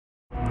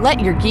Let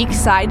your geek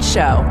side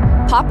show.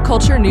 Pop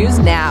culture news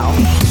now.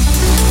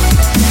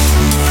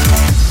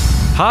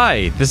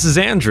 Hi, this is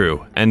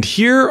Andrew, and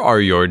here are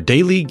your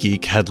daily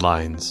geek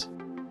headlines.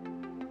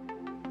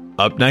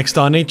 Up next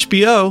on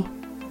HBO.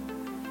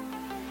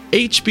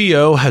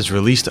 HBO has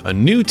released a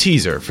new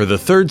teaser for the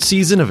third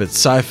season of its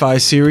sci-fi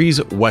series,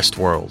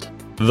 Westworld.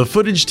 The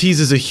footage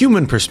teases a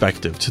human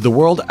perspective to the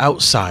world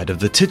outside of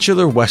the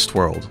titular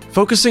Westworld,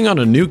 focusing on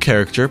a new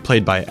character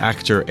played by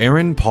actor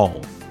Aaron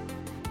Paul.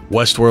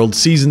 Westworld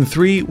Season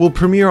 3 will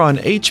premiere on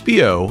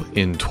HBO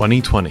in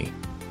 2020.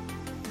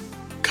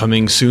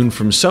 Coming soon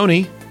from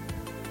Sony.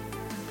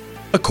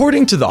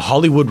 According to The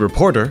Hollywood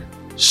Reporter,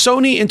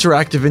 Sony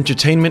Interactive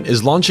Entertainment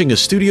is launching a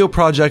studio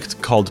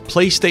project called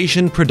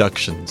PlayStation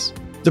Productions.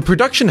 The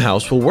production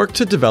house will work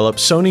to develop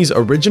Sony's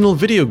original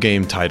video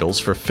game titles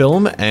for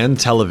film and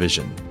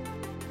television.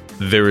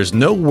 There is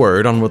no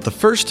word on what the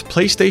first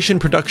PlayStation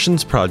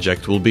Productions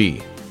project will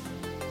be.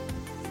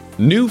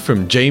 New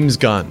from James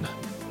Gunn.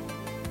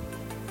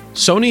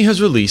 Sony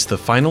has released the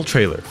final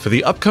trailer for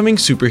the upcoming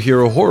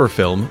superhero horror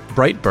film,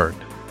 Brightburn.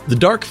 The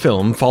dark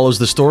film follows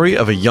the story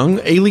of a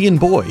young alien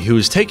boy who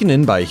is taken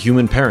in by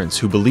human parents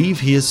who believe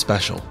he is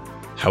special.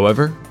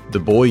 However, the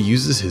boy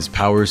uses his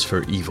powers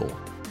for evil.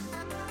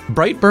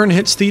 Brightburn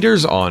hits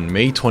theaters on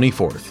May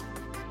 24th.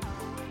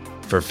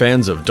 For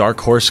fans of Dark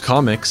Horse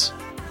Comics,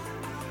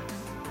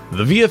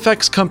 the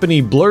VFX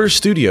company Blur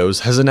Studios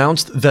has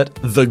announced that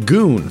The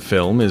Goon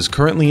film is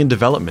currently in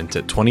development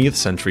at 20th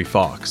Century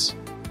Fox.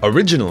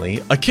 Originally,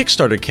 a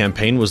Kickstarter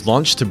campaign was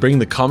launched to bring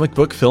the comic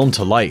book film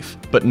to life,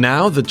 but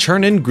now the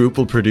Churn-In Group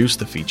will produce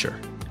the feature.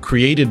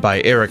 Created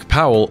by Eric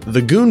Powell,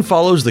 The Goon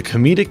follows the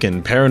comedic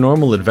and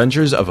paranormal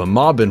adventures of a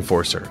mob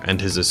enforcer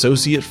and his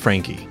associate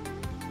Frankie.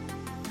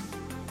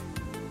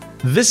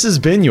 This has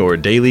been your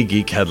Daily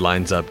Geek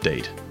Headlines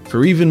Update.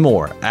 For even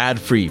more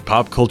ad-free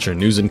pop culture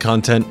news and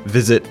content,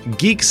 visit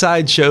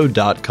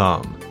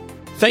geeksideshow.com.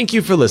 Thank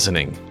you for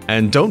listening,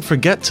 and don't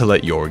forget to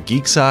let your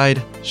geek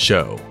side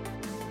show.